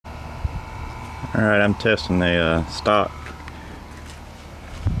Alright, I'm testing the stock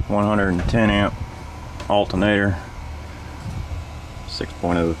 110 amp alternator,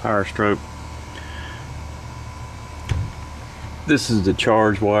 6.0 power stroke. This is the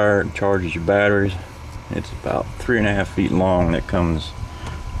charge wire. It charges your batteries. It's about 3.5 feet long. That comes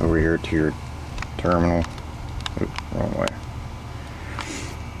over here to your terminal. Oops, wrong way.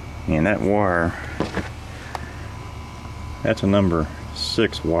 And that wire, that's a number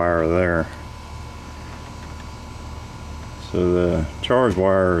 6 wire there. So the charge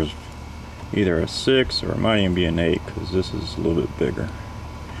wire is either a 6 or it might even be an 8, because this is a little bit bigger.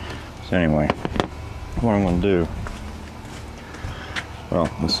 So anyway, what I'm going to do, well,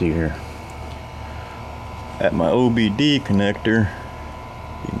 let's see here. At my OBD connector,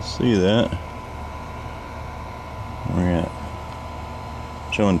 you can see that we're at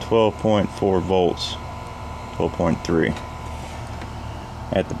showing 12.4 volts, 12.3.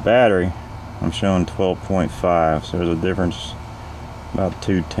 At the battery, I'm showing 12.5, so there's a difference about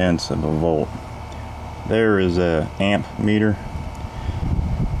 0.2 of a volt. There is a amp meter.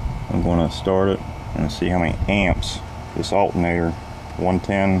 I'm going to start it and see how many amps this alternator,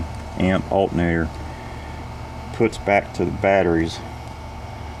 110 amp alternator, puts back to the batteries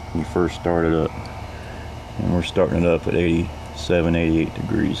when you first start it up. And we're starting it up at 87, 88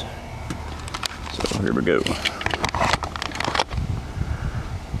 degrees. So here we go.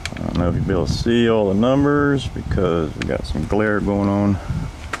 I don't know if you'll be able to see all the numbers because we got some glare going on. Let's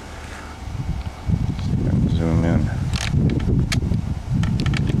see if I can zoom in.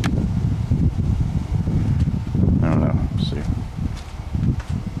 I don't know. Let's see.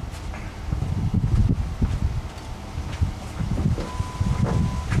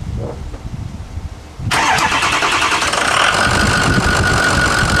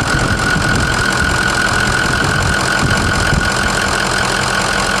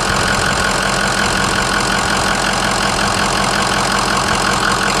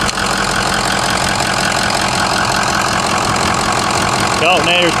 The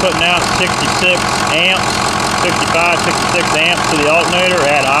alternator is putting out 66 amps, 65, 66 amps to the alternator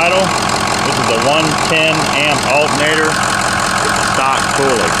at idle. This is a 110 amp alternator with the stock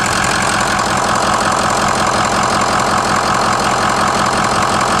cooling.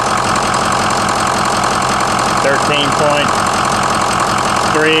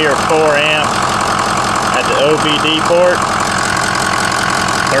 .3 or 4 amps at the OBD port,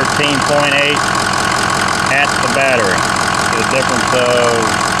 13.8 at the battery. The difference of,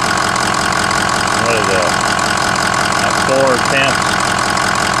 what is that, 4/10.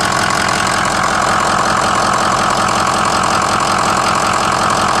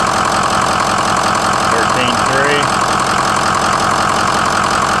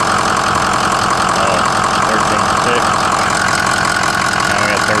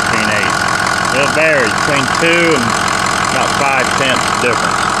 It varies between 2 and about 5/10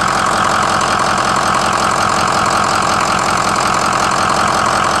 difference.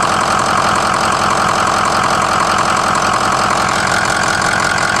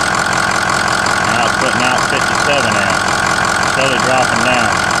 Now it's putting out 57 amps, slowly dropping down.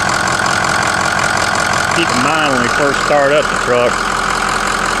 Keep in mind when we first start up the truck,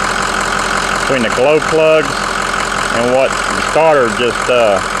 between the glow plugs and what the starter just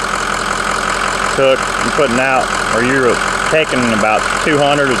took, you're putting out, or you're taking about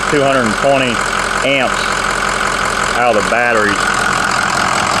 200 to 220 amps out of the batteries.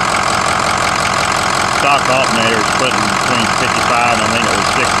 Stock alternator is putting between 55 and I think it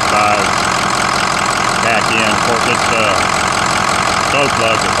was 65 back in. Of course, it's glow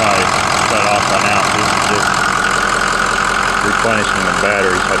plugs are probably shut off by now. This is just replenishing the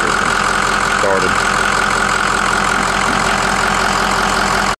batteries that are started.